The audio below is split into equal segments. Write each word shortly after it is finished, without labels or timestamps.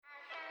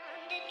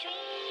that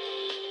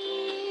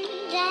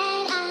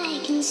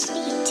I can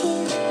speak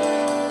to.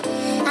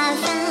 I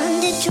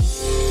found a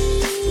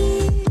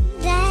dream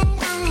that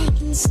I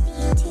can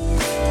speak to.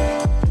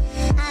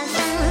 I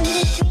found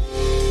a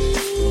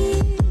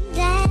dream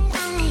that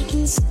I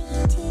can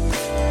speak to.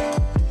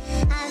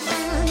 I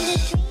found a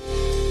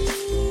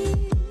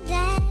dream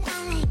that I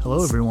can.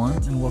 Hello,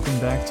 everyone, and welcome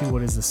back to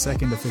what is the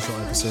second official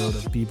episode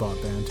of Bebop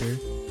Banter,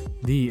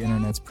 the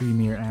internet's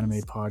premier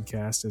anime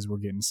podcast. As we're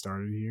getting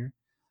started here,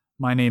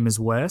 my name is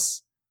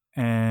Wes.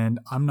 And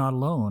I'm not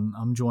alone.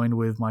 I'm joined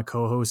with my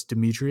co-host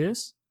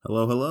Demetrius.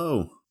 Hello,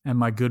 hello. And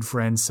my good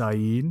friend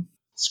Saeed.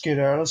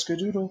 Skedaddle,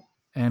 skedoodle.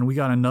 And we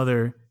got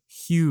another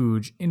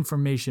huge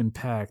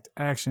information-packed,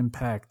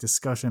 action-packed,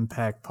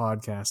 discussion-packed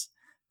podcast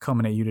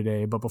coming at you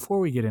today. But before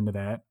we get into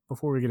that,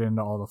 before we get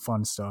into all the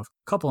fun stuff,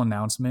 a couple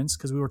announcements,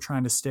 because we were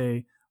trying to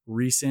stay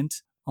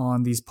recent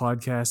on these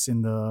podcasts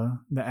in the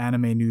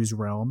anime news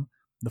realm.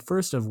 The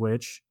first of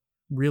which,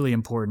 really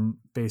important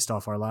based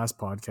off our last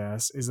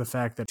podcast, is the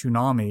fact that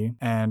Toonami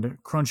and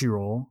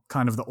Crunchyroll,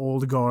 kind of the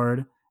old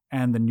guard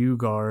and the new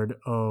guard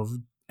of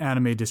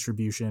anime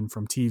distribution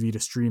from TV to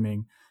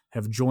streaming,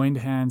 have joined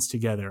hands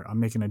together. I'm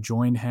making a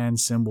joined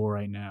hand symbol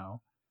right now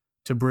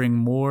to bring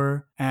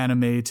more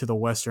anime to the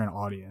Western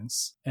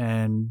audience.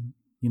 And,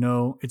 you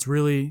know, it's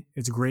great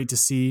to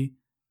see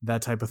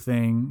that type of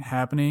thing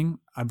happening.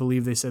 I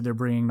believe they said they're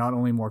bringing not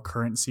only more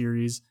current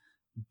series,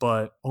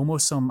 but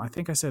almost some, I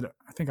think I saw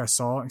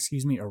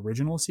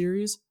original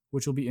series,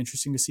 which will be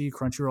interesting to see.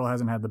 Crunchyroll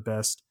hasn't had the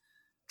best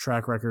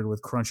track record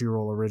with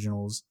Crunchyroll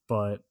originals,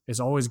 but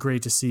it's always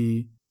great to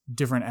see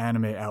different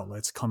anime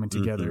outlets coming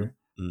together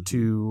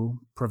to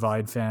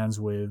provide fans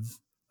with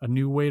a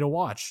new way to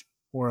watch,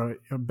 or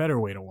a better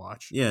way to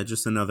watch. Yeah,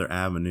 just another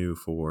avenue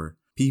for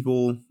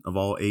people of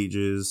all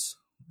ages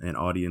and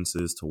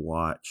audiences to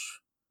watch,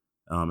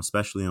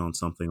 especially on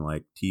something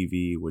like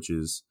TV, which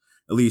is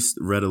at least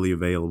readily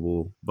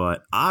available.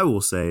 But I will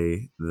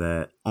say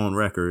that on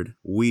record,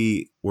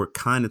 we were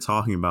kind of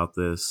talking about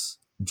this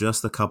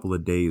just a couple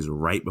of days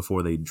right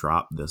before they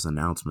dropped this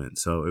announcement.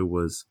 So it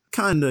was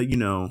kind of,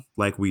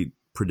 like we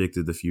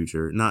predicted the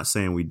future. Not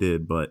saying we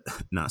did, but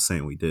not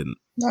saying we didn't.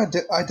 No,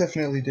 I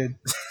definitely did.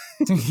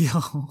 Yo,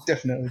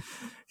 Definitely.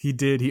 he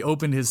did. He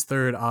opened his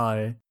third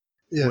eye,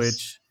 Yes.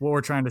 which what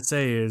we're trying to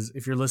say is,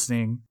 if you're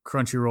listening,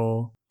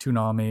 Crunchyroll,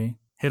 Toonami,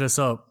 hit us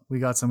up. We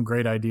got some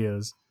great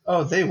ideas.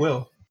 Oh, they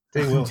will.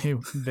 They will.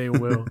 they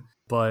will.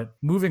 But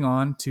moving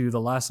on to the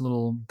last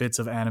little bits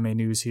of anime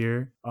news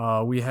here,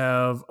 we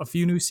have a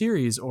few new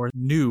series, or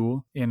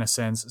new, in a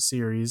sense,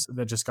 series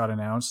that just got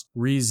announced.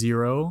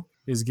 Re:Zero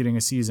is getting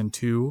a season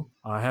 2.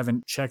 I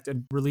haven't checked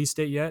a release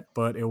date yet,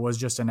 but it was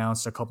just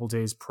announced a couple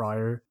days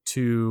prior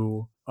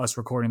to us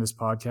recording this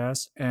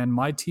podcast. And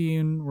My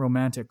Teen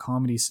Romantic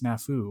Comedy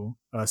Snafu,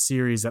 a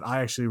series that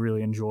I actually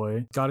really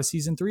enjoy, got a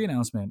season 3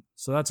 announcement.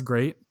 So that's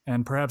great.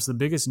 And perhaps the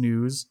biggest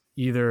news,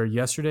 either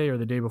yesterday or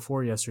the day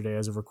before yesterday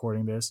as of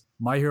recording this,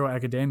 My Hero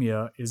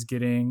Academia is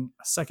getting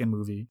a second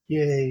movie.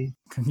 Yay.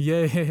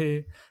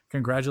 Yay!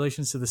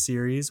 Congratulations to the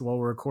series. While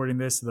we're recording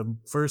this, the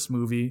first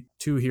movie,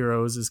 Two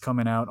Heroes, is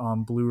coming out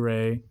on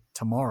Blu-ray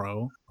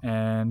tomorrow,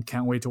 and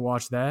can't wait to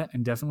watch that,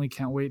 and definitely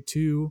can't wait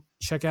to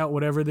check out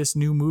whatever this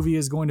new movie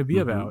is going to be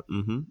about.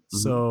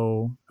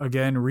 So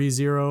again,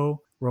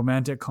 Re:Zero,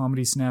 Romantic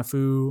Comedy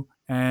Snafu,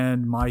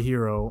 and My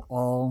Hero,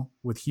 all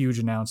with huge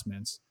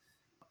announcements.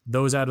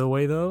 Those out of the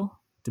way, though,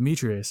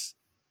 Demetrius.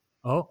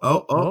 No.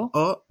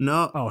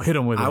 Oh, hit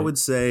him with it. I would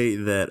say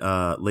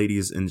that,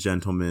 ladies and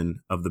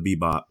gentlemen of the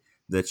Bebop,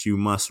 that you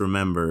must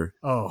remember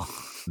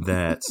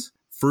that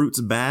Fruits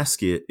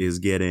Basket is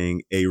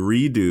getting a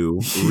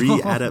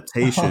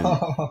re-adaptation.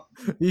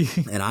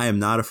 And I am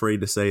not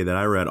afraid to say that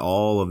I read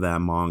all of that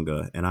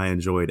manga and I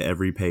enjoyed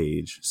every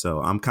page.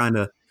 So I'm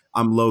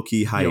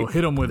low-key hyped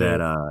hit him with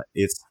that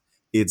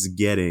it's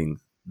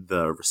getting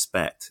the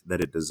respect that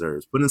it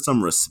deserves. Putting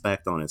some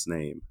respect on its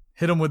name.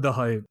 Hit him with the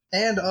hype.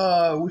 And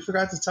we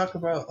forgot to talk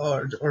about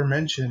or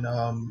mention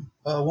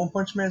One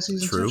Punch Man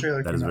season 2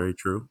 trailer. That is very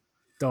true.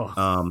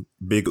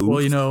 Big oof. Well,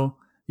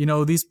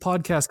 these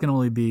podcasts can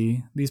only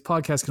be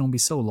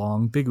so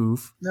long. Big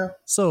oof. Yeah.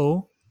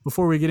 So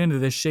before we get into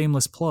this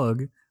shameless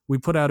plug, we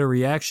put out a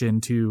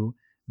reaction to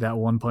that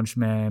One Punch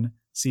Man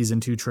season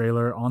 2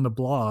 trailer on the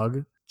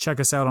blog. Check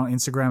us out on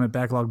Instagram at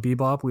Backlog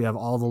Bebop. We have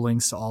all the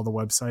links to all the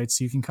websites,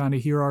 so you can kind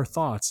of hear our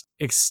thoughts.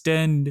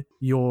 Extend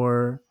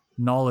your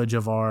knowledge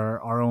of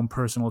our own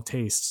personal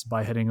tastes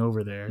by heading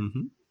over there.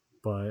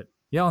 But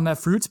yeah, on that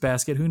Fruits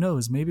Basket, who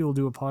knows? Maybe we'll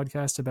do a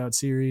podcast about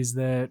series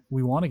that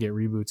we want to get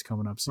reboots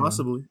coming up soon.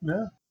 Possibly.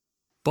 Yeah.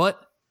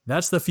 But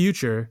that's the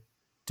future.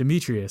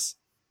 Demetrius,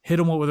 hit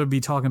them what we'll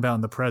be talking about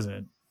in the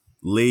present.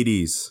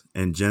 Ladies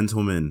and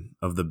gentlemen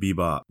of the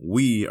Bebop,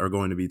 we are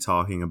going to be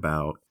talking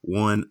about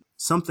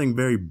something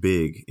very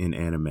big in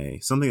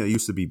anime, something that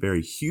used to be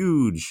very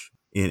huge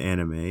in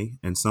anime,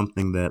 and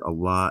something that a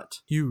lot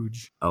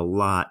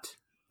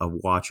of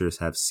watchers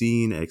have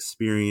seen,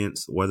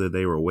 experienced, whether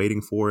they were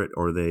waiting for it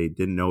or they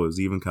didn't know it was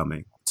even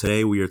coming.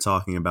 Today we are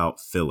talking about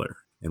filler.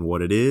 And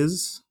what it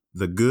is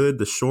the good,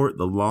 the short,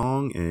 the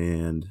long,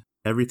 and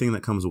everything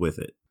that comes with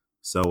it.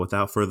 So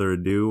without further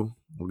ado,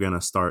 we're going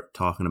to start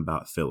talking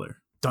about filler.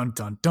 Dun,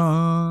 dun,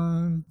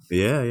 dun.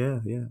 Yeah.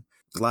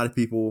 A lot of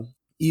people,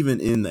 even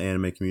in the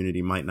anime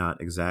community, might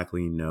not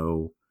exactly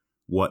know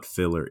what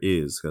filler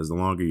is, because the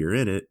longer you're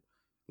in it,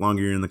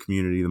 longer you're in the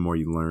community, the more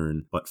you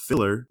learn. But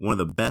filler, one of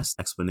the best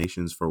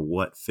explanations for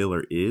what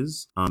filler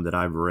is that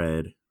I've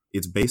read,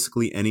 it's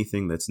basically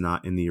anything that's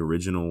not in the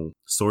original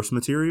source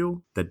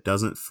material that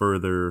doesn't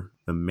further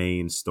the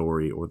main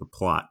story or the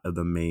plot of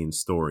the main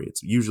story.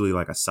 It's usually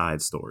like a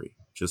side story,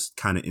 just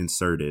kind of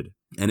inserted.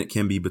 And it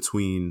can be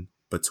between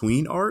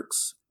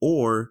arcs,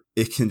 or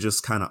it can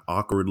just kind of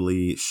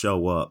awkwardly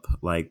show up,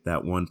 like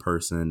that one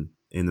person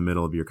in the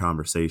middle of your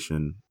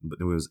conversation, but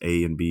it was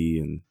A and B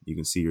and you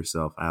can see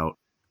yourself out.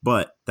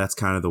 But that's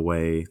kind of the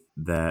way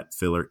that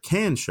filler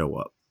can show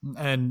up.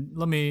 And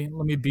let me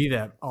be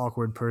that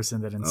awkward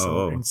person that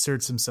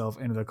inserts himself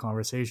into the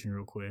conversation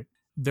real quick.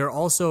 There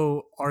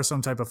also are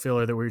some type of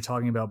filler that we were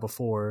talking about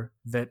before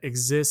that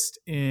exist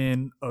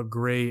in a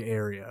gray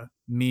area,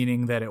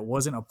 meaning that it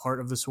wasn't a part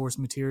of the source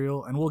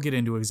material. And we'll get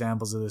into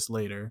examples of this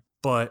later.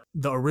 But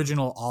the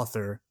original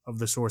author of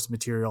the source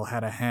material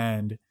had a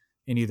hand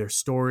in either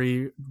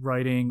story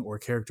writing or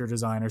character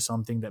design or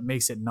something that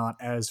makes it not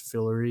as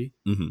fillery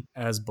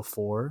as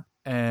before.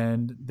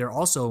 And there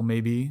also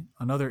may be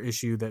another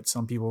issue that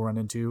some people run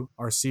into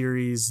are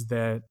series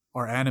that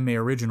are anime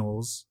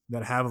originals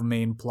that have a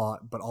main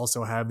plot but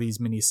also have these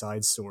mini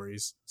side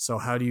stories. So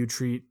how do you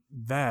treat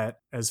that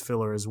as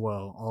filler as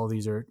well? All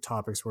these are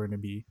topics we're going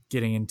to be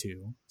getting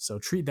into. So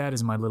treat that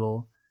as my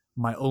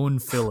own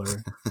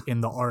filler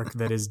in the arc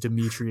that is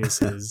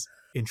Demetrius's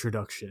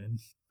introduction.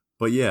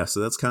 But yeah, so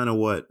that's kind of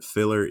what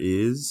filler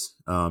is.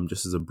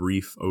 Just as a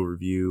brief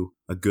overview,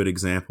 a good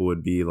example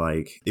would be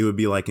like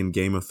in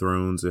Game of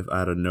Thrones, if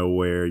out of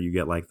nowhere you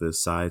get like the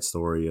side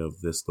story of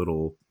this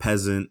little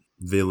peasant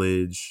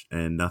village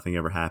and nothing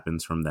ever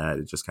happens from that.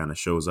 It just kind of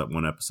shows up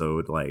one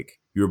episode. Like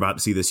you're about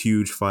to see this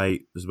huge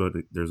fight.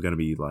 There's going to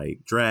be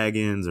like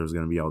dragons. There's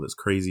going to be all this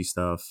crazy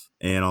stuff.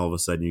 And all of a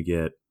sudden you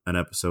get an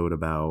episode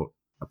about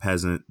a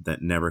peasant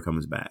that never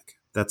comes back.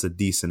 That's a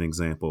decent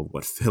example of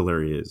what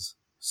filler is.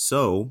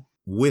 So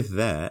with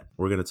that,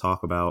 we're going to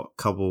talk about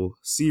a couple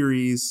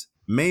series,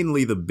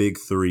 mainly the big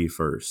three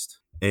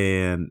first.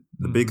 And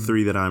the big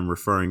three that I'm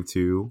referring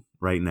to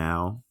right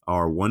now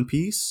are One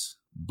Piece,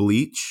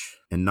 Bleach,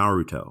 and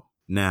Naruto.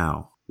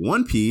 Now,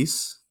 One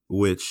Piece,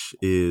 which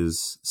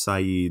is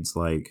Saeed's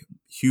like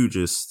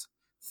hugest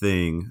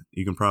thing,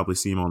 you can probably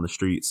see him on the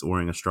streets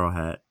wearing a straw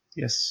hat.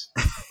 Yes.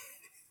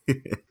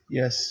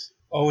 Yes.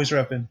 Always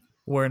repping.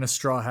 Wearing a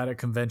straw hat at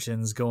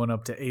conventions, going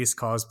up to Ace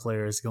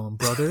cosplayers, going,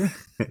 brother.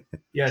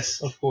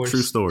 Yes, of course.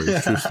 True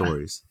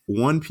stories.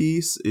 One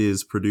Piece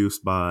is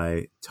produced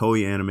by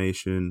Toei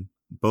Animation.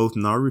 Both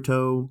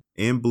Naruto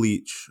and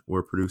Bleach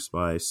were produced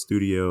by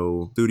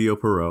Studio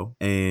Pierrot.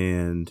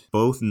 And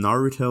both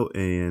Naruto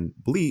and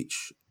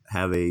Bleach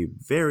have a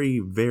very,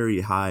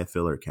 very high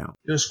filler count.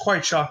 It was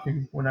quite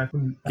shocking when I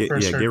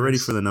first heard get ready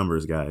this. for the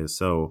numbers, guys.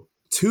 So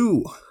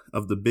 2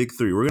 of the big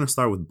 3, we're going to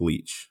start with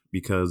Bleach,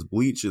 because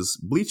Bleach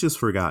is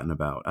forgotten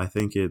about. I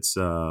think it's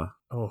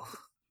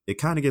it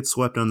kind of gets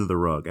swept under the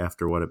rug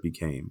after what it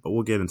became, but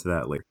we'll get into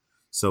that later.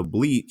 So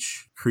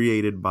Bleach,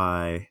 created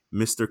by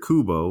Mr.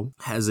 Kubo,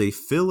 has a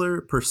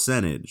filler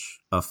percentage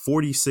of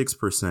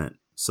 46%.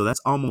 So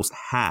that's almost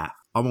half.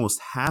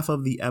 Almost half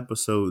of the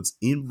episodes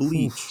in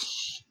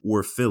Bleach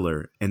were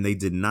filler, and they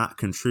did not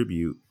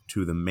contribute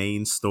to the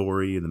main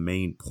story, the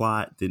main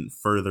plot, didn't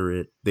further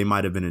it. They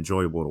might have been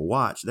enjoyable to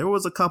watch. There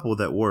was a couple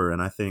that were,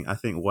 and I think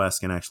Wes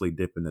can actually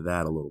dip into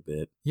that a little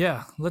bit.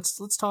 Yeah,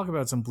 let's talk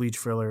about some Bleach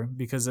filler,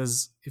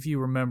 because if you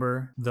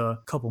remember the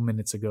couple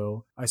minutes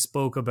ago, I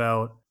spoke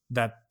about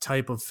that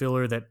type of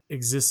filler that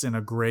exists in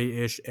a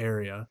grayish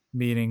area,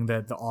 meaning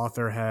that the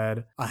author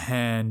had a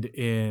hand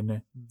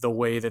in the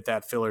way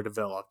that filler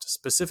developed.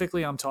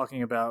 Specifically, I'm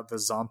talking about the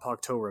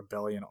Zanpakuto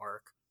Rebellion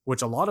arc,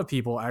 which a lot of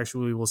people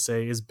actually will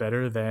say is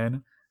better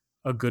than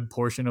a good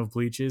portion of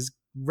Bleach's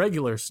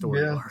regular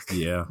story arc.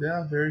 Yeah,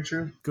 very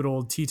true. Good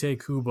old Tite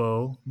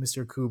Kubo,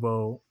 Mr.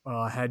 Kubo,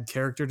 had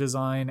character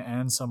design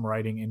and some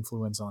writing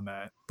influence on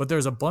that. But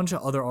there's a bunch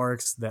of other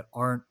arcs that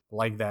aren't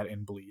like that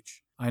in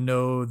Bleach. I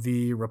know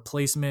the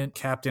replacement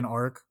captain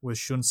arc with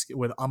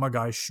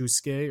Amagai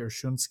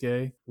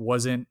Shunsuke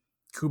wasn't,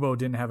 Kubo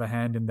didn't have a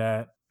hand in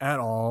that at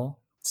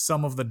all.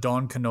 Some of the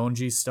Don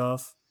Kanonji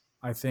stuff,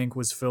 I think,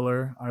 was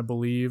filler. I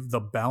believe the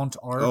Bount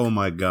arc, oh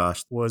my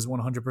gosh, was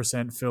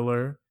 100%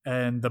 filler.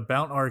 And the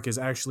Bount arc is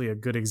actually a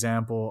good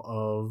example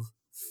of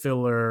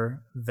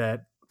filler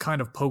that kind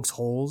of pokes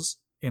holes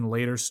in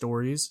later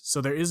stories. So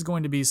there is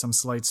going to be some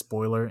slight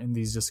spoiler in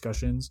these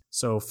discussions.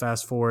 So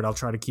fast forward, I'll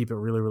try to keep it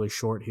really, really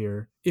short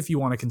here, if you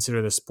want to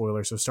consider this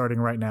spoiler. So starting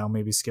right now,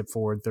 maybe skip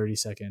forward 30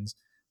 seconds.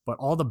 But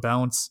all the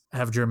Bounts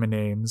have German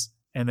names.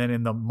 And then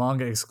in the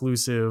manga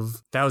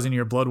exclusive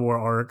 1000-Year Blood War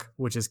arc,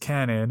 which is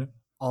canon,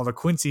 all the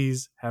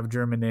Quincy's have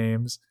German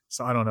names.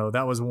 So I don't know.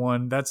 That was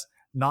one. That's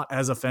not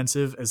as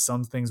offensive as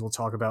some things we'll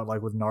talk about,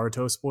 like with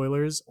Naruto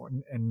spoilers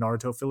and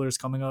Naruto fillers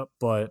coming up,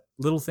 but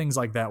little things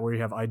like that where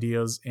you have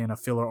ideas in a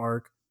filler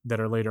arc that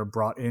are later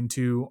brought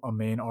into a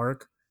main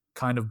arc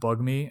kind of bug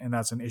me, and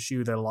that's an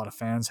issue that a lot of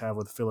fans have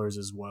with fillers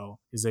as well,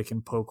 is they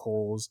can poke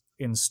holes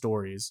in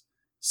stories.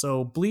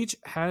 So Bleach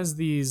has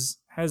these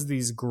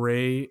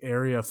gray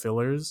area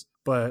fillers,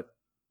 but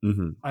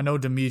I know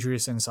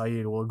Demetrius and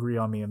Saeed will agree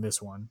on me in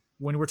this one.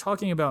 When we're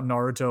talking about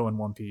Naruto and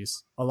One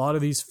Piece, a lot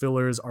of these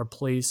fillers are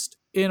placed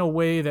in a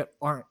way that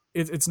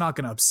it's not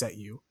going to upset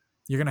you.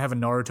 You're going to have a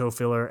Naruto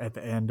filler at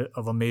the end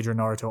of a major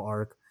Naruto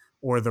arc,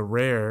 or the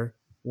rare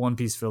One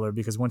Piece filler,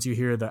 because once you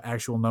hear the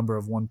actual number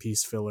of One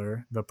Piece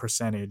filler, the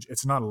percentage,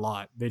 it's not a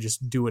lot. They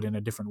just do it in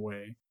a different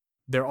way.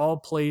 They're all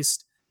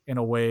placed in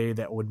a way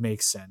that would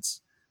make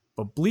sense.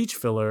 But Bleach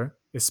filler,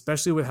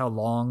 especially with how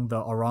long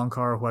the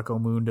Arrancar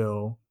Hueco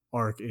Mundo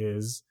arc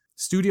is,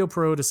 Studio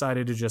Pro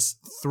decided to just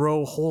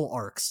throw whole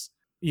arcs,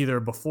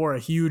 either before a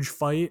huge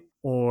fight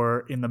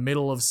or in the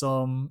middle of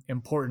some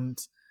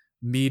important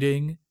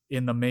meeting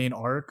in the main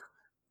arc,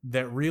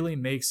 that really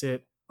makes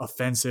it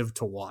offensive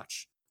to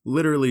watch.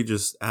 Literally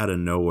just out of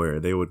nowhere,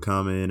 they would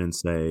come in and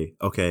say,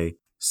 okay,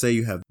 say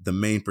you have the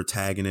main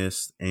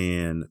protagonist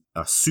and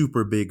a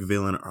super big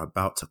villain are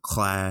about to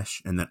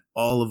clash, and then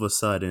all of a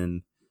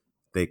sudden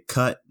they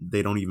cut.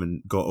 They don't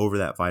even go over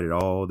that fight at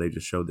all. They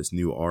just show this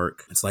new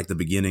arc. It's like the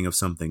beginning of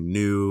something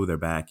new. They're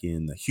back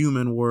in the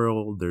human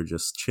world. They're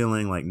just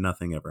chilling like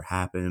nothing ever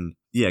happened.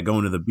 Yeah,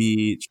 going to the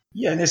beach.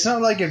 Yeah, and it's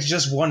not like it's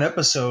just one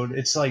episode.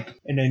 It's like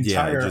an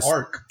entire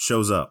arc.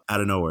 Shows up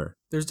out of nowhere.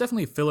 There's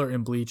definitely filler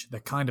in Bleach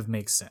that kind of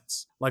makes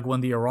sense. Like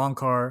when the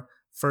Arrancar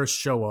first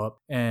show up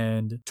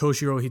and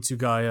Toshiro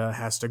Hitsugaya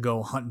has to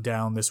go hunt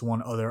down this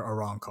one other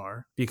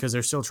Arrancar because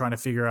they're still trying to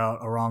figure out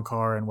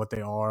Arrancar and what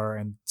they are,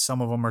 and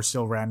some of them are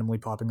still randomly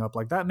popping up.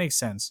 Like, that makes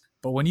sense.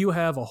 But when you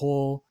have a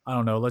whole, I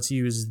don't know, let's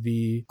use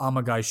the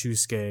Amagai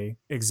Shusuke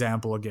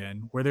example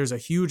again, where there's a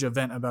huge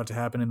event about to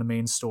happen in the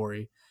main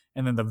story,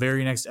 and then the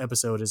very next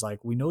episode is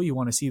like, we know you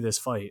want to see this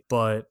fight,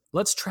 but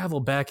let's travel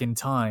back in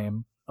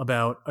time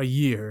about a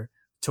year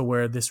to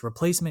where this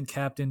replacement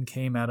captain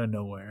came out of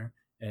nowhere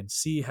and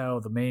see how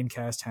the main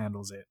cast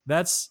handles it.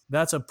 That's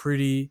a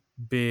pretty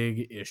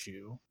big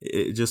issue.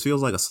 It just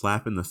feels like a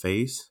slap in the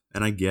face.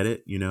 And I get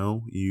it,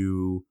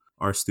 you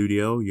are a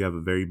studio, you have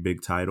a very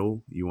big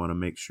title. You want to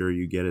make sure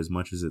you get as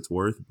much as it's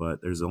worth, but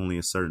there's only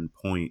a certain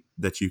point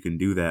that you can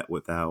do that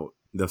without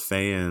the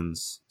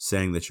fans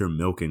saying that you're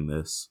milking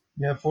this.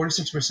 Yeah,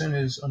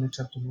 46% is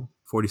unacceptable.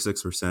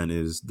 46%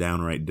 is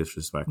downright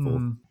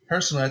disrespectful.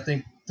 Personally, I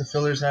think the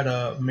fillers had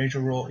a major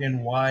role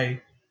in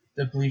why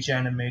the Bleach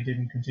anime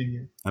didn't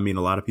continue. I mean,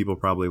 a lot of people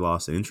probably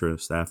lost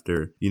interest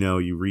after,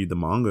 you read the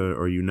manga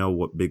or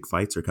what big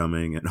fights are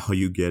coming, and all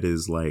you get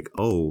is like,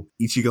 oh,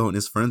 Ichigo and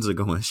his friends are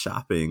going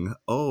shopping.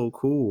 Oh,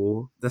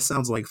 cool. That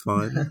sounds like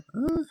fun.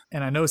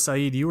 And I know,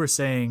 Saeed, you were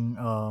saying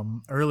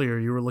earlier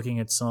you were looking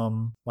at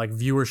some like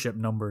viewership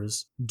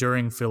numbers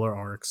during filler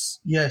arcs.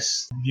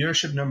 Yes,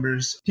 viewership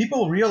numbers.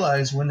 People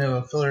realize when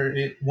a filler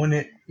it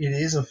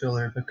is a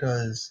filler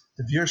because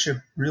the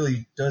viewership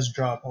really does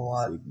drop a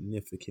lot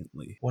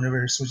significantly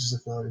whenever it switches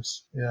to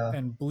fillers. Yeah.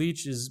 And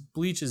Bleach is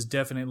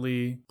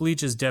definitely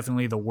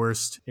the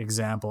worst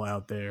example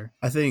out there,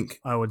 I think,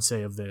 I would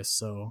say, of this.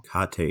 So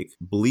hot take.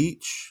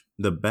 Bleach,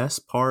 the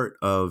best part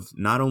of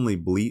not only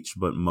Bleach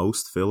but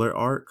most filler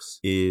arcs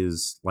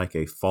is like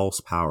a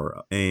false power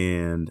up,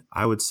 and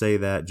I would say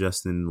that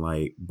just in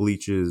like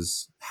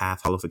Bleach's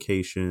half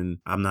holification,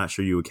 I'm not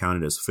sure you would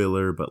count it as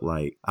filler, but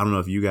like, I don't know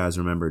if you guys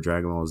remember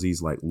Dragon Ball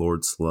Z's like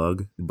Lord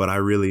Slug, but I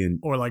really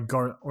or like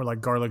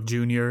Garlic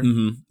Jr.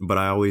 But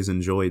I always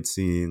enjoyed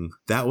seeing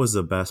that was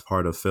the best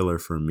part of filler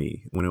for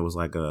me, when it was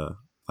like a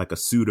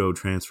pseudo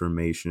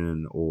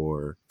transformation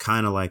or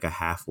kind of like a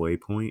halfway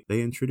point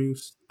they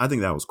introduced. I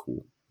think that was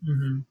cool.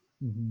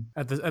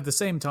 At the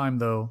same time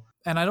though,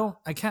 and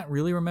I can't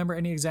really remember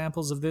any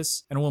examples of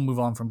this, and we'll move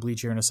on from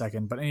Bleach here in a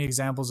second, but any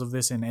examples of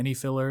this in any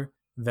filler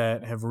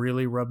that have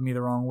really rubbed me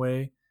the wrong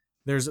way.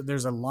 There's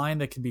a line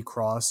that can be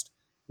crossed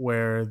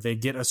where they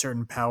get a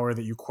certain power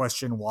that you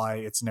question why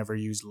it's never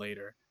used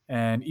later.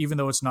 And even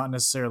though it's not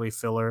necessarily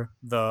filler,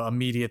 the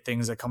immediate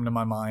things that come to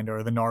my mind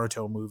are the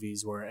Naruto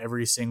movies, where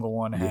every single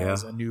one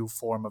has a new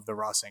form of the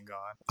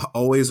Rasengan. I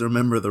always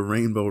remember the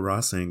Rainbow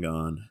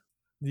Rasengan.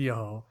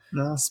 Yo,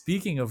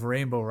 Speaking of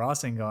Rainbow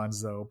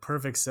Rasengans, though,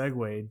 perfect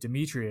segue,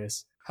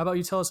 Demetrius, how about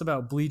you tell us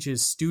about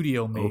Bleach's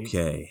studio mate?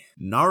 Okay,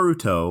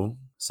 Naruto.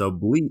 So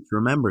Bleach,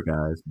 remember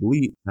guys,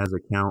 Bleach has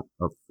a count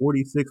of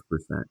 46%.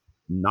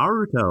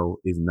 Naruto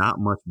is not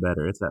much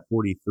better. It's at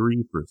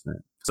 43%.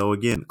 So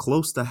again,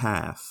 close to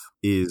half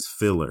is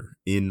filler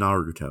in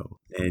Naruto.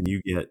 And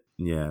you get,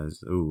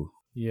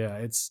 Yeah,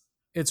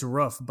 it's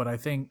rough, but I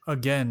think,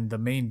 again, the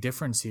main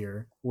difference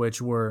here,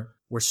 which we're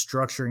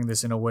structuring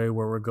this in a way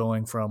where we're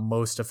going from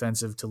most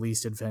offensive to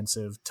least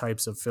offensive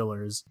types of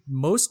fillers.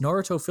 Most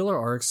Naruto filler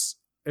arcs,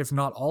 if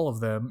not all of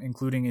them,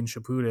 including in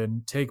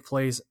Shippuden, take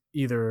place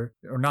either,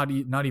 or not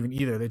even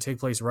either, they take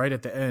place right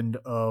at the end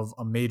of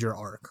a major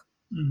arc.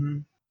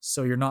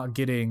 So you're not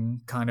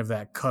getting kind of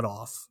that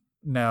cutoff.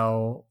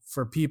 Now,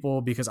 for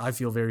people, because I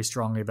feel very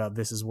strongly about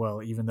this as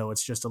well, even though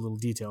it's just a little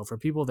detail, for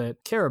people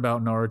that care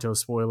about Naruto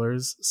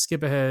spoilers,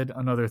 skip ahead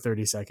another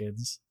 30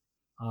 seconds.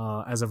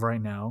 As of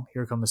right now,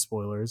 here come the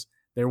spoilers.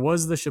 There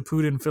was the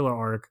Shippuden filler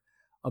arc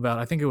about,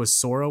 I think it was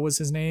Sora was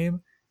his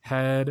name,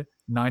 had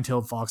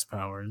nine-tailed fox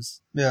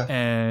powers. Yeah.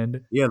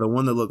 And Yeah, the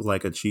one that looked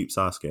like a cheap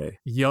Sasuke.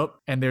 yup,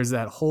 and there's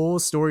that whole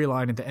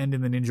storyline at the end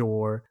in the Ninja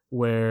War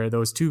where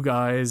those two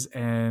guys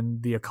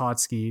and the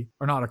Akatsuki,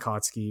 or not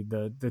Akatsuki,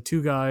 the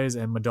two guys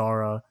and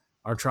Madara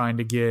are trying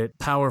to get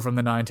power from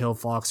the nine-tailed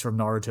fox from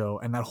Naruto.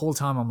 And that whole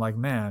time I'm like,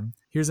 man,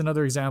 here's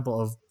another example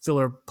of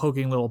filler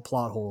poking little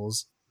plot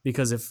holes.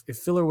 Because if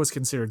filler was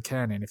considered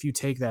canon, if you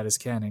take that as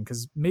canon,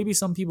 because maybe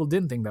some people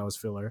didn't think that was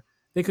filler,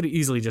 they could have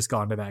easily just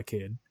gone to that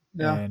kid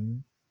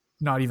and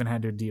not even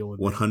had to deal with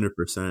it.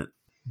 100%.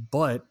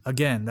 But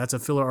again, that's a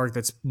filler arc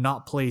that's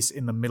not placed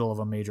in the middle of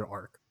a major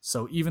arc.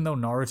 So even though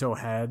Naruto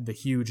had the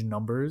huge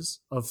numbers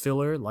of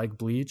filler like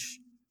Bleach,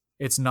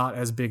 it's not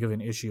as big of an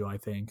issue, I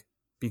think,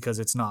 because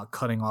it's not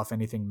cutting off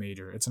anything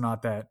major. It's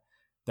not that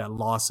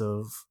loss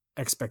of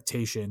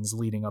expectations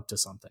leading up to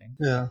something.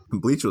 Yeah.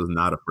 Bleach was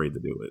not afraid to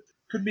do it.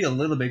 Could be a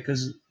little bit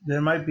because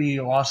there might be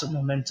a loss of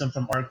momentum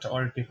from arc to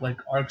arc if like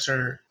arcs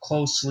are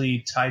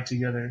closely tied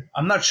together.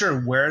 I'm not sure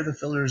where the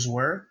fillers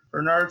were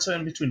for Naruto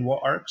in between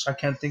what arcs. I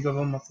can't think of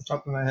them off the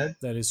top of my head.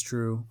 That is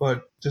true.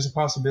 But there's a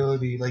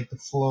possibility like the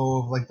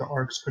flow of like the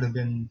arcs could have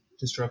been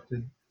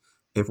disrupted.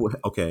 If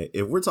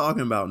we're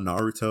talking about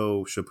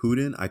Naruto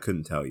Shippuden, I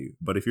couldn't tell you.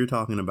 But if you're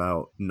talking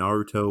about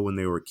Naruto when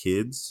they were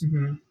kids,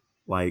 Mm-hmm.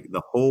 like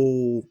the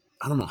whole,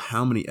 I don't know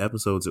how many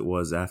episodes it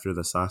was after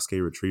the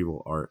Sasuke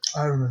retrieval arc,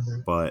 I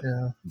remember. but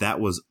Yeah.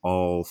 that was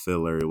all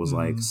filler. It was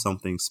like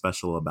something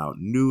special about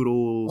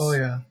noodles. Oh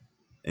yeah.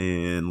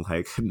 And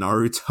like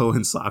Naruto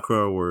and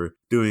Sakura were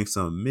doing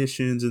some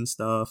missions and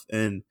stuff.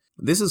 And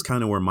this is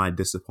kind of where my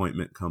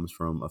disappointment comes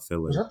from, a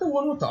filler. Was that the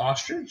one with the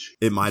ostrich?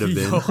 It might have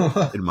been.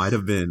 Yo. It might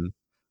have been.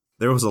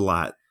 There was a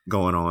lot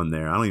going on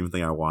there. I don't even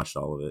think I watched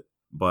all of it.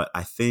 But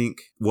I think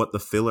what the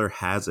filler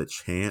has a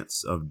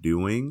chance of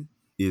doing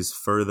is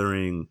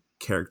furthering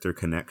character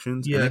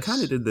connections. And they Yes.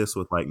 kind of did this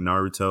with like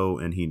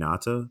Naruto and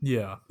Hinata.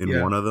 Yeah. In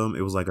Yeah. one of them,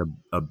 it was like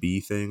a bee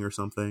thing or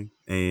something.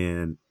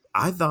 And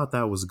I thought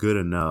that was good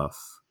enough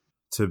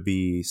to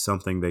be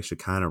something they should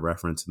kind of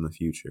reference in the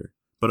future.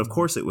 But of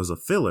course, it was a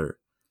filler,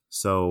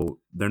 so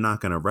they're not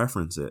going to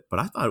reference it. But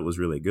I thought it was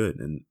really good,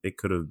 and it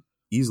could have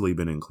easily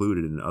been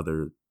included in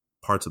other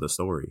parts of the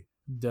story.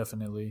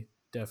 Definitely.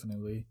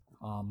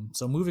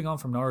 So moving on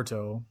from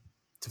Naruto,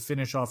 to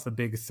finish off the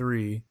big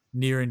three,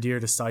 near and dear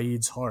to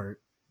Saeed's heart.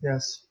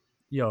 Yes.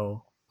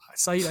 Yo,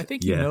 Saeed, I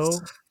think you Yes. know.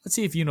 Let's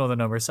see if you know the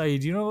number.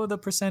 Saeed, do you know the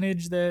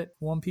percentage that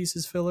One Piece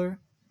is filler?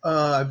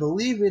 I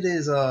believe it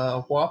is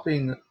a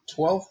whopping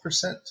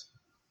 12%.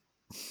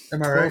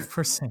 Am I right?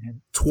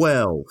 12%.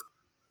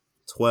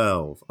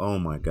 12. Oh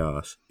my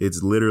gosh.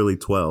 It's literally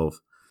 12.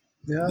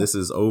 Yeah. This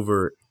is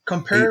over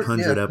Compare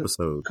 800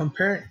 episodes.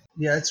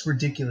 Yeah, it's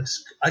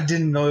ridiculous. I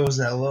didn't know it was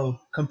that low.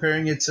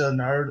 Comparing it to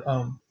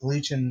Naruto,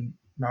 Bleach and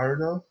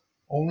Naruto,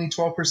 only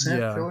 12%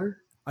 Yeah. filler.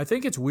 I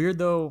think it's weird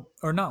though,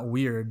 or not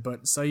weird,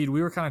 but Saeed,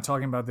 we were kind of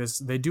talking about this.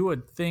 They do a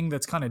thing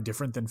that's kind of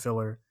different than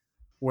filler,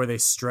 where they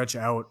stretch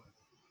out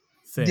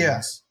things.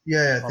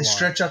 Yeah. They lot.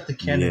 stretch out the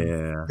canon.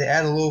 Yeah. They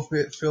add a little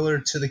bit filler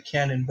to the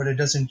canon, but it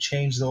doesn't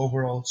change the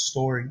overall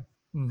story.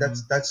 Mhm.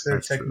 That's their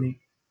That's true. technique.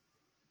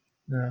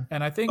 Yeah.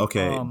 And I think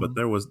Okay, but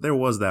there was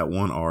that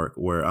one arc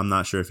where, I'm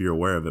not sure if you're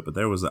aware of it, but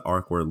there was an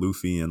arc where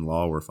Luffy and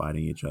Law were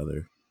fighting each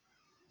other.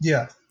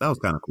 Yeah. That was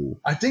kind of cool.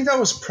 I think that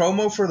was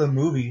promo for the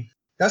movie.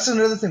 That's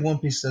another thing One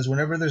Piece does.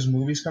 Whenever there's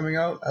movies coming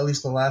out, at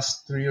least the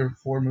last 3 or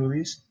 4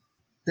 movies,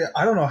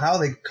 I don't know how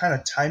they kind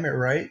of time it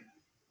right,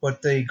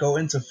 but they go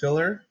into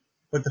filler,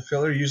 but the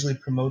filler usually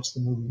promotes the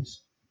movies.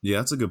 Yeah,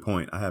 that's a good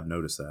point. I have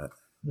noticed that.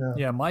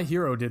 yeah, My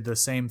Hero did the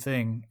same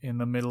thing in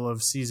the middle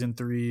of season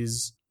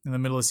three's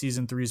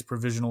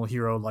provisional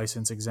hero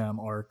license exam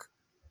arc.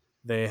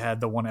 They had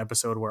the one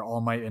episode where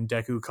All Might and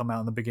Deku come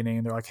out in the beginning,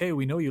 and they're like, "Hey,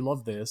 we know you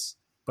love this,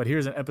 but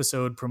here's an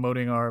episode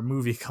promoting our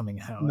movie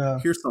coming out." No.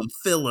 Here's some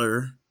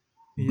filler,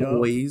 Yup.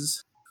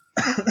 boys.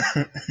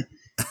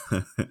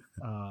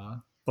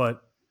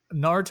 But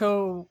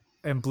Naruto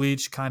and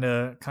Bleach kind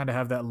of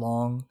have that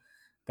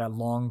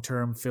long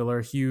term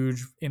filler,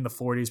 huge in the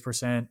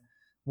 40%.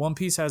 One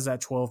Piece has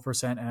that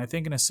 12%, and I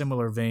think in a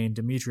similar vein,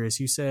 Demetrius,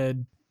 you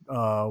said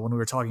when we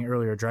were talking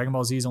earlier, Dragon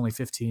Ball Z is only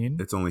 15.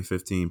 It's only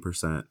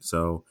 15%.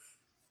 So,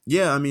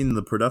 yeah, I mean,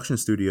 the production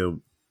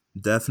studio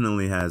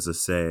definitely has a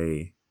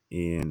say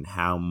in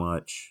how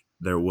much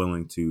they're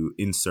willing to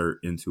insert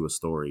into a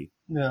story.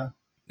 Yeah.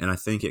 And I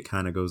think it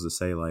kind of goes to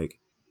say, like,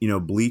 you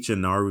know, Bleach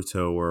and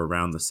Naruto were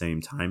around the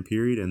same time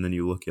period. And then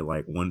you look at,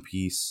 like, One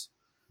Piece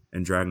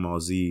and Dragon Ball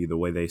Z, the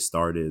way they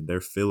started, their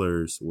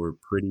fillers were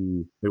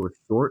they were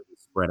short and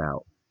spread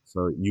out.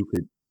 So you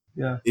could,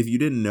 Yeah. if you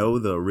didn't know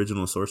the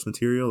original source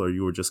material, or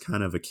you were just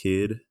kind of a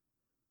kid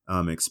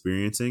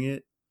experiencing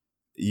it,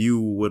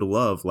 you would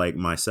love, like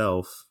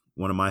myself,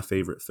 one of my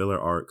favorite filler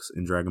arcs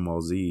in Dragon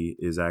Ball Z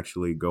is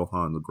actually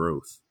Gohan's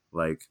growth,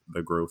 like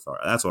the growth arc.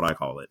 That's what I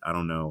call it. I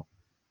don't know.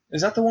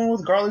 Is that the one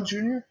with Garlic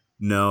Jr.?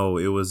 No,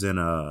 it was in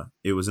the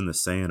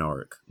Saiyan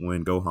arc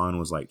when Gohan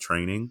was like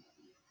training.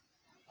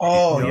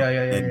 Oh, Yep.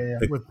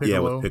 yeah. With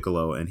Piccolo. with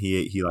Piccolo, and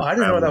he like I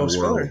didn't know that traveled was the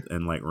world filler.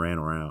 and like ran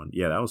around.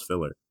 Yeah, that was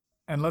filler.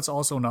 And let's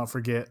also not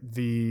forget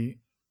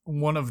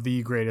one of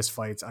the greatest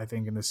fights, I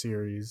think, in the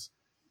series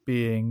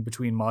being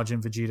between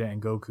Majin Vegeta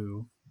and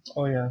Goku.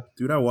 Oh, yeah.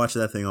 Dude, I watched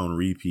that thing on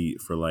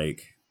repeat for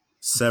like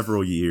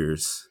several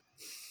years.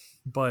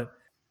 But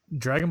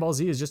Dragon Ball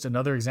Z is just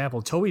another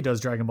example. Toei does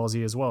Dragon Ball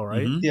Z as well,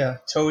 right? Mhm. Yeah,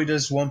 Toei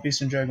does One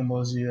Piece and Dragon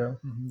Ball Z. Yeah.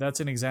 That's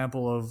an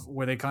example of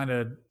where they kind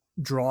of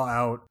draw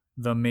out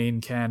the main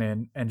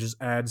canon and just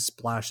add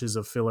splashes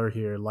of filler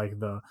here, like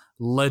the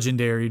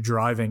legendary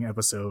driving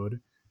episode.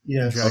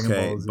 Yes. Dragon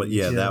Okay, Ball Z. but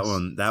yeah,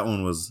 Yes. that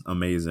one was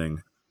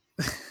amazing.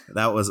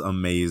 That was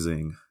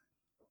amazing.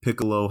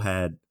 Piccolo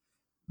had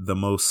the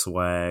most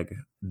swag,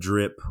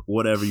 drip,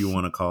 whatever you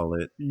want to call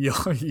it. Yo,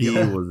 He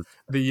was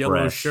the yellow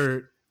fresh.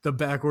 shirt, the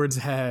backwards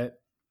hat.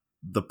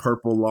 the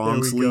purple long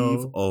There we sleeve.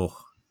 go. Oh,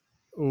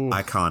 Ooh,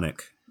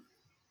 iconic.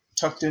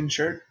 Tucked in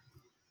shirt.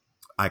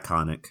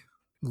 Iconic.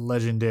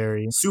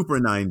 legendary. Super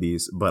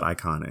 90s, but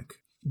iconic.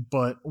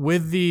 But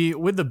with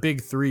the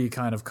big three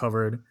kind of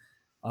covered,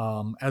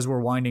 as we're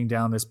winding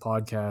down this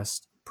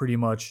podcast, pretty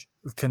much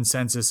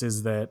consensus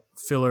is that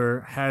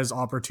filler has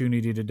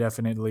opportunity to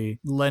definitely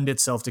lend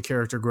itself to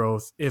character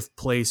growth if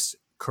placed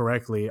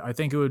correctly. I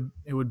think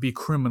it would be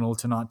criminal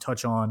to not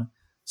touch on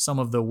some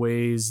of the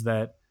ways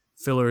that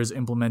filler is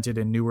implemented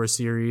in newer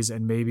series,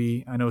 and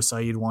maybe I know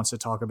Saeed wants to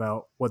talk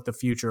about what the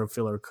future of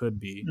filler could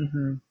be.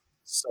 Mm-hmm.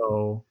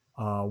 So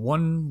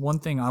one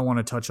thing I want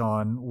to touch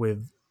on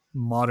with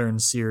modern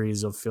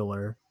series of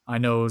filler, I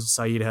know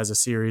Saeed has a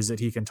series that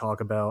he can talk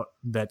about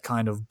that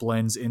kind of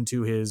blends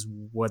into his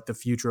what the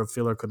future of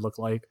filler could look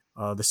like.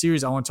 The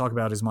series I want to talk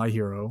about is My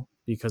Hero,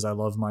 because I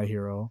love My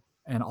Hero,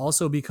 and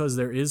also because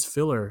there is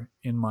filler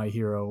in My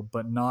Hero,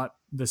 but not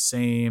the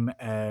same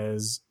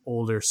as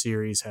older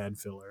series had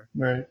filler.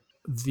 Right.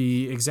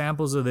 The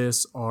examples of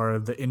this are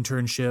the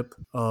internship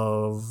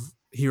of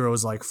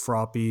heroes like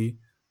Froppy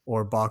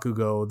or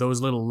Bakugo.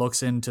 Those little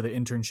looks into the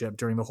internship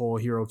during the whole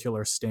Hero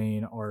Killer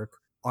Stain arc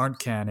aren't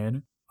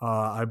canon.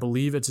 I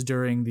believe it's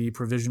during the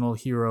provisional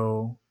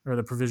hero or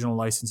the provisional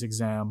license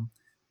exam.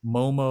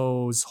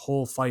 Momo's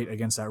whole fight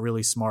against that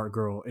really smart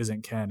girl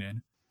isn't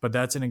canon, but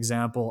that's an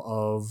example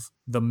of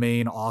the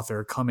main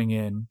author coming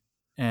in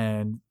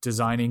and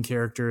designing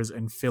characters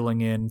and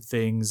filling in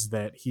things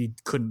that he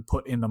couldn't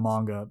put in the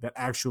manga that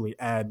actually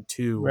add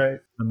to Right.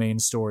 the main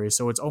story.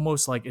 So it's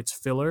almost like it's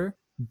filler,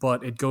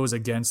 but it goes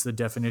against the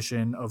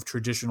definition of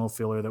traditional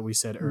filler that we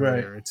said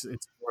earlier. Right. It's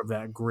more of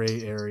that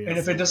gray area. And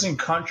if it doesn't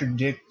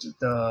contradict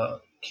the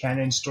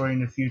canon story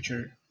in the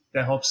future,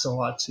 that helps a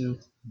lot too.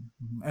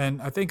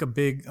 And I think a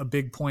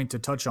big point to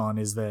touch on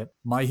is that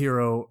My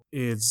Hero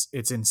it's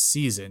in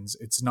seasons.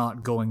 It's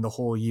not going the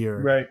whole year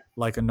Right.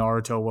 like a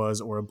Naruto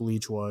was or a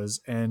Bleach was.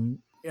 And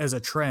as a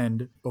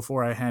trend,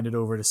 before I hand it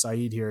over to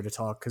Saeed here to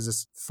talk, because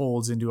this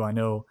folds into, I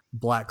know,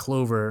 Black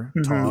Clover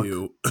talk.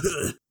 You.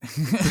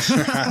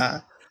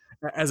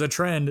 As a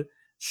trend,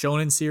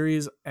 shonen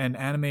series and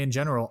anime in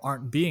general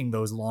aren't being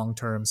those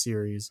long-term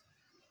series.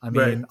 I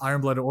mean, Right.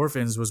 Iron Blooded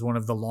Orphans was one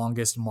of the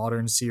longest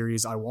modern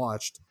series I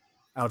watched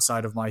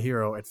outside of My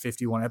Hero at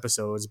 51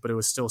 episodes, but it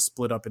was still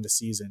split up into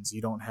seasons.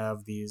 You don't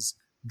have these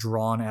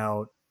drawn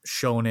out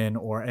shonen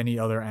or any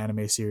other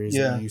anime series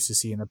Yeah. that you used to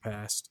see in the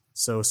past.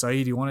 So,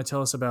 Saeed, you want to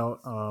tell us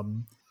about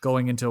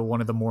going into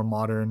one of the more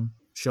modern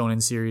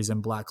shonen series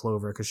and Black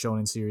Clover, because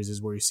shonen series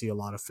is where you see a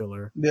lot of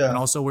filler, Yeah. and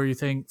also where you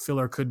think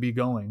filler could be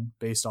going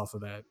based off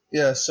of that.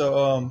 Yeah,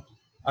 so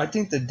I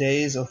think the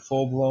days of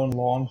full-blown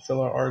long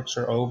filler arcs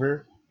are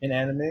over in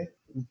anime.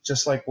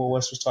 Just like what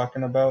Wes was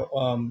talking about,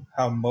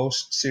 how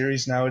most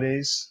series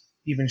nowadays,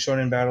 even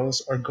shonen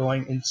battles, are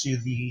going into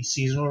the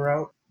seasonal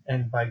route.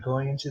 And by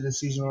going into the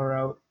seasonal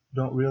route,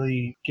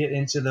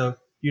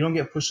 you don't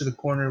get pushed to the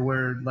corner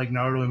where like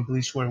Naruto and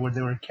Bleach were, where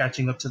they were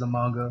catching up to the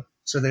manga.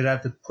 So they'd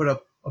have to put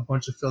up a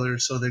bunch of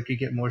fillers so they could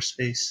get more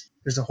space.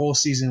 There's a whole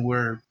season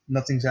where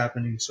nothing's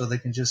happening, so they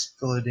can just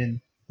fill it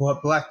in.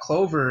 But Black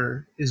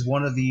Clover is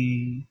one of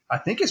the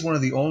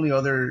only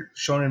other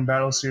shonen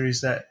battle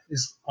series that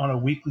is on a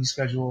weekly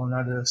schedule and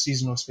not a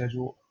seasonal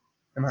schedule.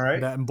 Am I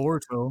right? That and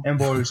Boruto. And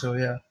Boruto,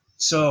 yeah.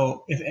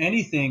 So if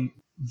anything,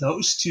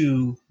 those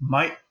two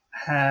might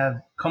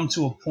have come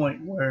to a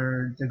point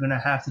where they're going to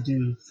have to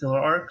do filler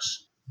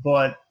arcs,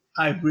 but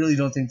I really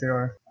don't think they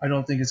are. I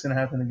don't think it's going to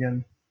happen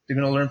again. They're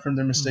going to learn from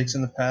their mistakes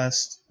in the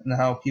past and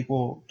how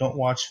people don't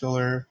watch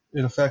filler.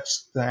 It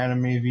affects the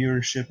anime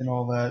viewership and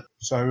all that.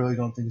 So I really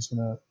don't think it's going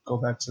to go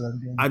back to that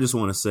again. I just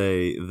want to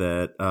say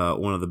that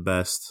one of the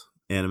best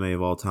anime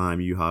of all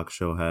time, Yu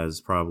Hakusho,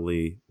 has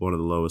probably one of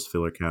the lowest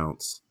filler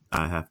counts.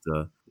 I have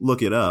to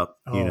look it up,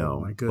 Oh,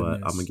 my but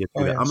goodness. I'm gonna get you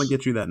Oh, that. yes. I'm gonna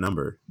get you that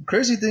number.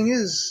 Crazy thing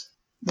is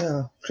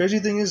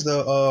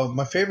though,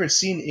 my favorite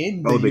scene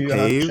in the Oh, the Yu Yu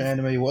cave? Hakusho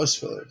anime was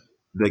filler.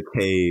 The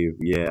cave,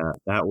 yeah,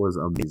 that was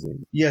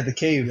amazing. Yeah, the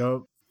cave.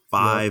 Yup.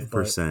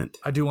 5%.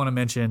 I do want to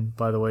mention,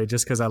 by the way,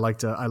 just because I love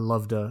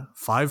to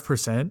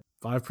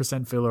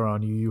 5% filler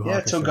on Yu Yu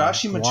Yeah, Hakusho.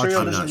 Togashi material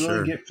I'm doesn't not really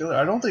sure. get filler.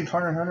 I don't think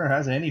Hunter x Hunter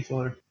has any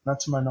filler, not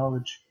to my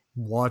knowledge.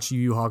 Watch Yu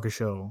Yu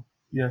Hakusho.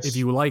 Yes. If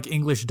you like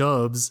English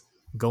dubs,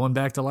 going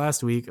back to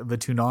last week, the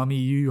Toonami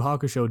Yu Yu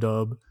Hakusho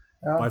dub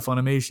Yeah. by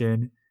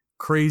Funimation,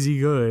 crazy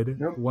good,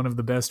 Yep. one of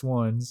the best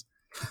ones.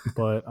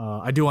 But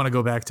I do want to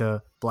go back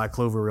to Black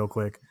Clover real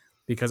quick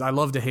because I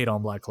love to hate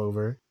on Black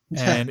Clover,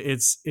 and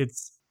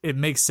it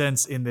makes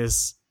sense in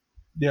this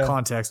yeah.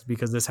 context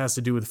because this has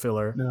to do with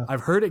filler. Yeah.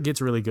 I've heard it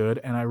gets really good,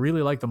 and I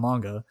really like the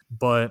manga,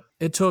 but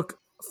it took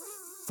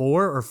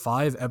 4 or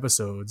 5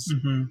 episodes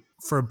hmm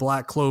for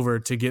Black Clover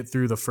to get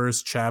through the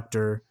first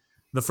chapter.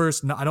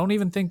 I don't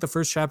even think the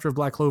first chapter of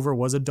Black Clover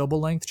was a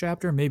double length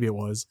chapter. Maybe it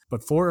was,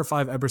 but 4 or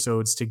 5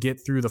 episodes to get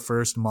through the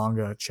first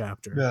manga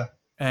chapter. Yeah.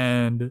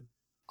 And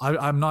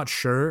I'm not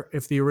sure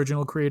if the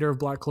original creator of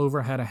Black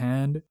Clover had a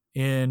hand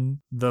in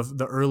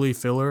the early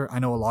filler. I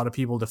know a lot of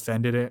people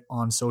defended it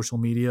on social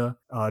media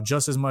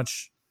just as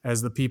much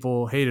as the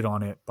people hated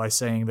on it by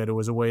saying that it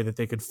was a way that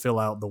they could fill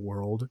out the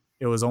world.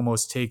 It was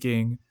almost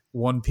taking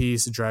One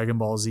Piece, Dragon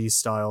Ball Z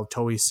style,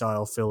 Toei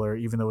style filler,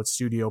 even though it's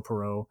Studio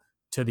Pierrot,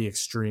 to the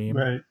extreme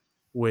Right.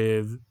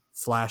 with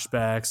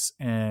flashbacks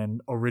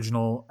and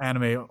original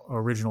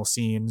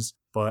scenes.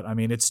 But I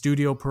mean, it's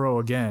Studio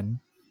Pierrot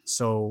again,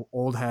 so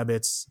old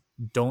habits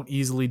don't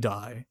easily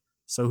die.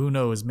 So who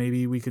knows?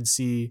 Maybe we could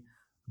see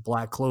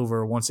Black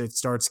Clover, once it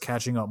starts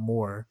catching up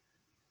more,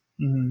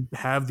 hmm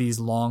have these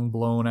long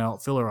blown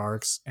out filler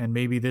arcs, and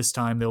maybe this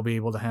time they'll be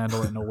able to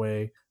handle it in a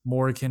way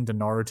more akin to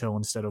Naruto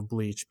instead of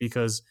Bleach.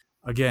 Because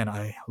again,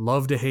 I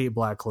love to hate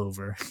Black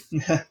Clover,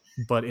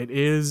 but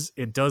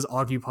it does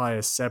occupy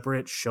a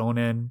separate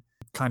shonen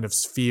kind of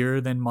sphere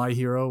than My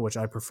Hero, which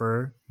I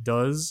prefer,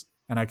 does,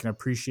 and I can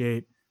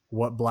appreciate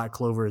what Black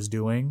Clover is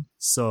doing.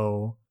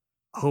 So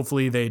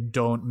hopefully they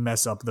don't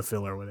mess up the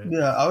filler with it.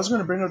 Yeah, I was going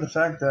to bring up the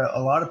fact that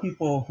a lot of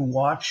people who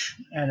watch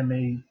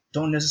anime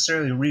don't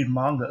necessarily read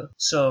manga.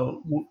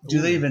 So do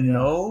they even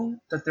know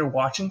that they're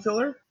watching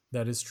filler?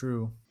 That is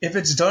true. If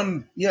it's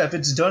done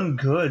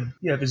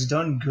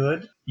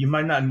good, you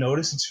might not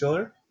notice it's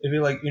filler. If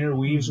it like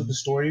interweaves with the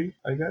story,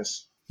 I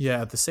guess.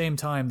 Yeah, at the same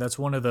time, that's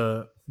one of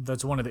the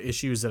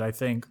issues that I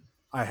think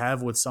I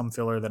have with some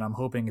filler that I'm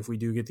hoping if we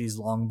do get these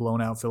long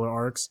blown out filler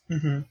arcs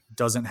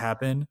doesn't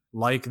happen,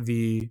 like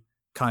the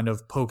kind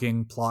of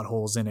poking plot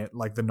holes in it,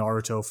 like the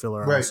Naruto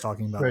filler I was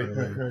talking about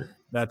earlier. Right.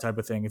 That type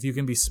of thing. If you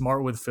can be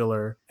smart with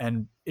filler,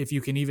 and if you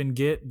can even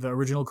get the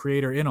original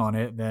creator in on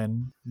it,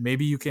 then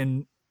maybe you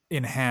can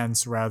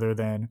enhance rather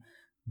than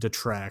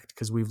detract,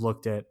 because we've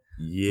looked at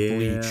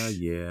Bleach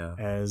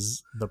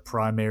as the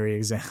primary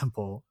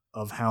example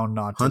of how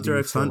not to Hunter do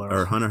x Hunter,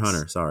 or Hunter x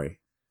Hunter, sorry.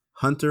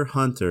 Hunter x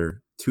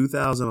Hunter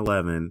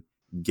 2011,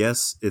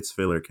 guess its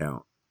filler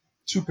count.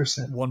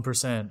 2%.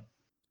 1%.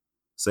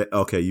 Say,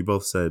 okay, you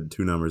both said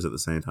 2 numbers at the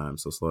same time,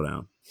 so slow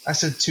down. I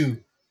said 2.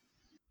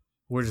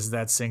 We're just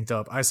that synced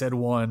up. I said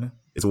 1.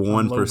 It's I'm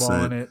 1%.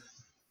 lowballing it.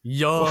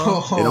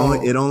 Yo.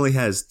 It only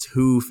has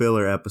 2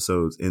 filler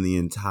episodes in the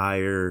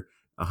entire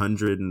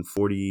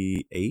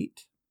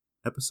 148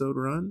 episode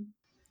run.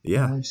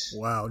 Yeah. Nice.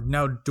 Wow.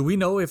 Now, do we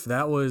know if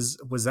that was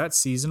that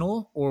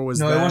seasonal, or was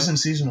No, that it wasn't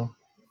seasonal.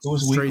 It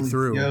was straight weekly.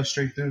 through? Yeah, it was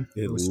straight through.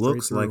 It was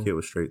looks straight like through. it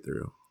was straight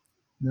through.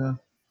 Yeah.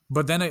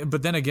 But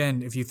then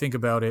again, if you think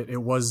about it,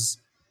 it was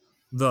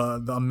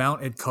the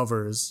amount it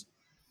covers,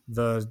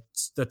 the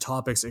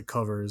topics it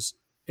covers.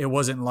 It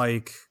wasn't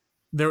like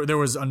there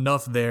was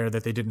enough there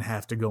that they didn't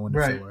have to go into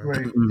filler.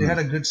 Right. They had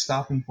a good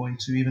stopping point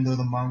too, even though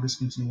the manga's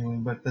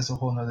continuing. But that's a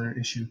whole other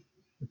issue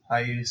with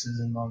hiatuses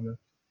in manga.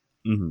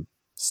 Mm-hmm.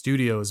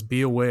 Studios,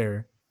 be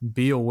aware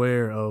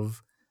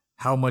of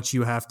how much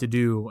you have to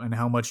do and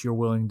how much you're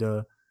willing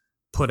to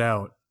put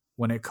out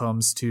when it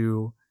comes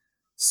to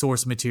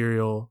source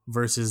material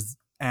versus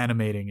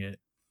animating it.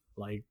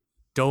 Like,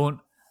 don't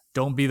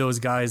be those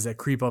guys that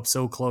creep up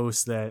so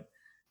close that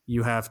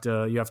you have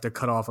to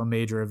cut off a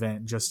major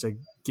event just to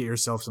get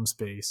yourself some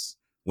space.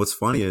 What's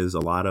funny is a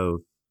lot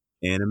of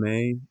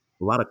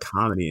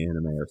comedy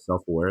anime are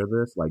self-aware of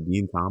this, like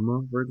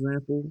Gintama, for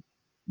example.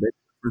 They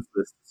reference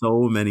this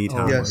so many Oh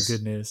times. Yes. my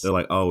goodness. They're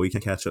like, oh, we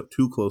can't catch up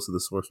too close to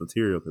the source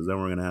material because then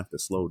we're going to have to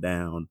slow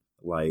down.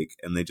 Like,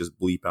 and they just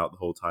bleep out the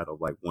whole title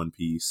of like One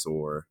Piece,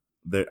 or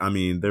they're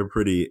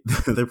pretty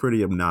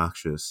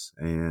obnoxious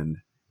and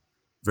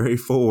very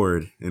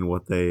forward in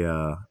what they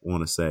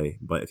want to say.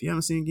 But if you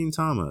haven't seen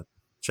Gintama,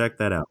 check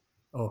that out.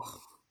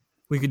 Oh,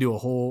 we could do a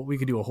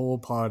whole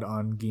pod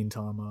on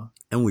Gintama.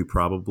 And we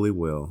probably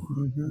will.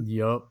 Mm-hmm.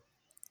 Yup.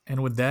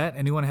 And with that,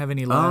 anyone have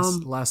any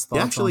last thoughts?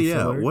 Actually, on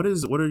yeah.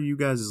 filler? What are you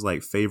guys'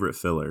 like favorite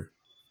filler?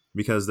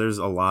 Because there's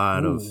a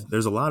lot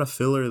of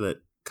filler that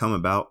come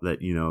about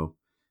that, you know,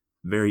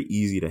 very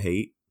easy to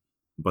hate,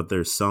 but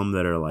there's some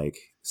that are like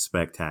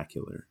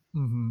spectacular.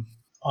 Mm-hmm.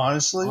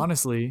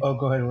 Honestly. Oh,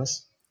 go ahead,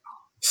 Wes.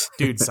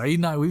 Dude, Saeed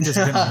and I, we've just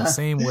been on the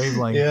same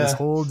wavelength Yeah. this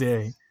whole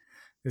day.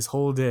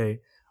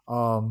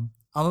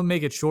 I'm gonna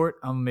make it short.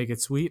 I'm gonna make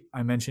it sweet.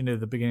 I mentioned it at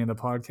the beginning of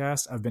the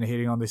podcast. I've been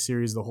hating on this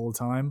series the whole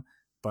time,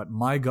 but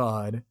my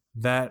God,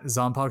 that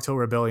Zanpakuto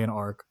Rebellion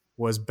arc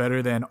was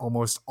better than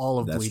almost all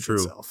of That's Bleach true.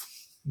 itself.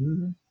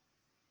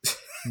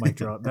 Mic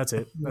drop. That's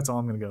it. That's all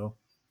I'm gonna go.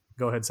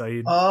 Go ahead,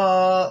 Saeed.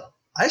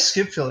 I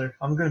skip filler.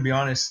 I'm gonna be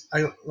honest.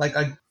 I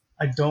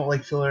don't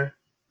like filler.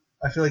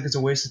 I feel like it's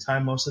a waste of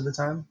time most of the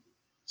time.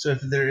 So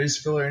if there is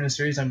filler in a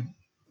series I'm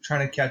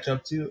trying to catch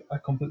up to, I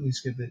completely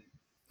skip it.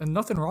 And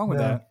nothing wrong with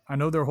Yeah. that. I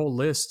know there are whole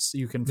lists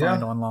you can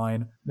find Yeah.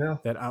 online Yeah.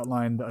 that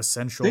outline the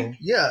essential.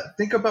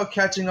 Think about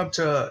catching up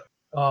to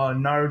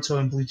Naruto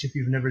and Bleach if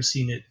you've never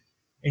seen it,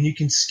 and you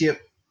can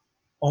skip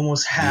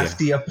almost half Yeah.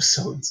 the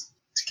episodes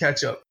to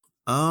catch up.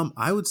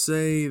 I would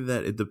say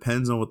that it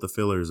depends on what the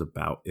filler is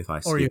about. If I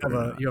skip Or you it have or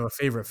a not. you have a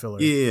favorite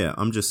filler. Yeah,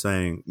 I'm just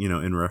saying,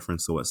 in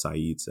reference to what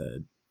Saeed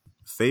said.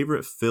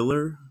 Favorite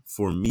filler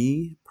for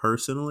me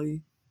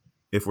personally,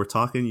 if we're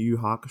talking Yu Yu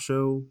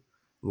Hakusho,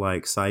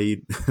 like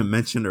Saeed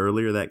mentioned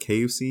earlier, that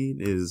cave scene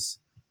is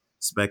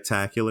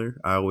spectacular.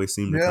 I always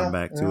seem to come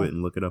back to it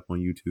and look it up on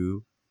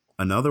YouTube.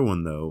 Another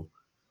one though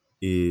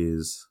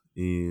is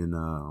in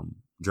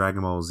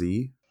Dragon Ball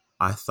Z.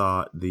 I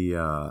thought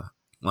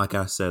like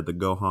I said, the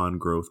Gohan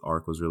growth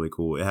arc was really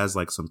cool. It has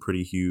like some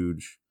pretty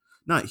huge,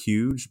 not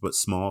huge, but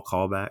small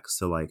callbacks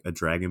to like a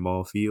Dragon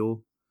Ball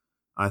feel,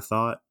 I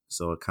thought.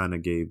 So it kind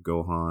of gave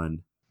Gohan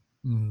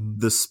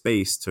the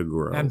space to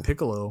grow. And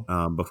Piccolo.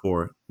 And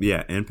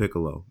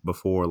Piccolo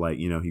before, like,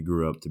 he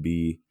grew up to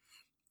be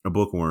a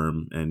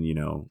bookworm and,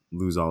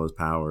 lose all his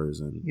powers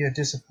and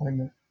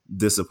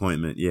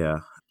disappointment. Yeah.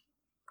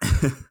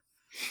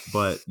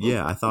 But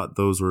yeah, I thought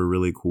those were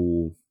really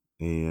cool,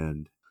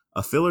 and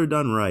a filler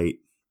done right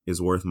is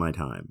worth my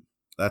time.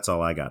 That's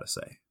all I gotta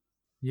say.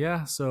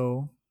 Yeah,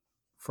 so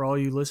for all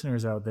you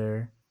listeners out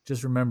there,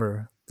 just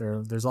remember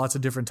there's lots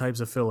of different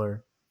types of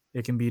filler.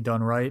 It can be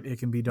done right, it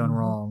can be done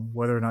wrong.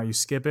 Whether or not you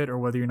skip it or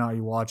whether or not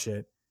you watch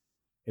it,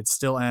 it's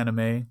still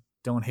anime.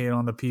 Don't hate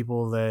on the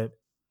people that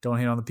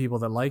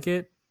like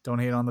it. Don't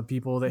hate on the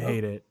people that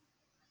hate it.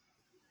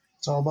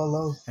 It's all about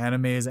love.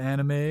 Anime is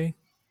anime,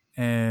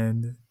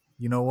 and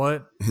you know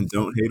what? And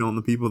don't hate on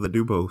the people that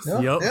do both.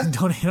 Yeah. Yep.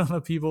 Don't hate on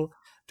the people.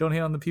 Don't hate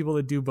on the people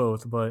that do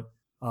both. But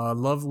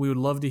we would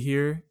love to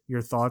hear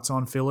your thoughts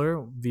on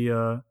filler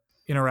via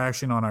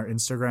interaction on our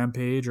Instagram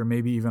page or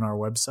maybe even our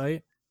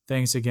website.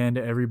 Thanks again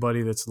to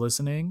everybody that's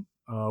listening.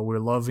 We're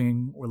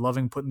loving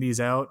putting these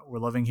out. We're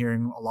loving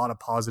hearing a lot of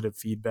positive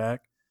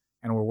feedback,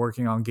 and we're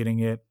working on getting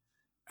it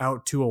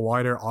out to a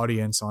wider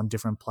audience on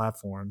different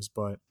platforms.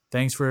 But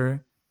thanks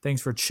for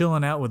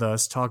chilling out with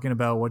us, talking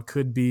about what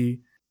could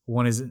be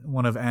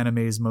one of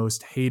anime's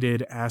most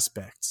hated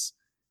aspects.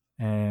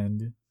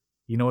 And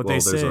you know what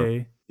they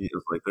say.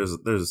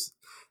 There's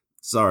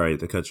sorry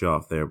to cut you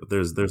off there, but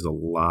there's a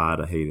lot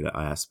of hated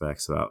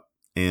aspects about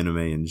anime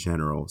in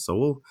general.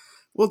 So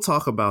we'll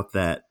talk about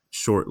that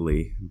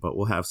shortly, but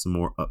we'll have some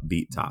more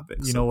upbeat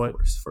topics. You know what?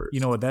 First. You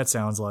know what that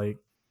sounds like?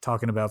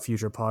 Talking about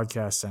future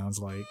podcasts sounds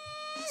like.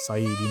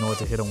 Saeed, you know what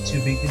to hit them with. To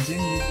be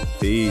continued.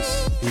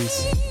 Peace.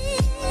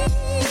 Peace.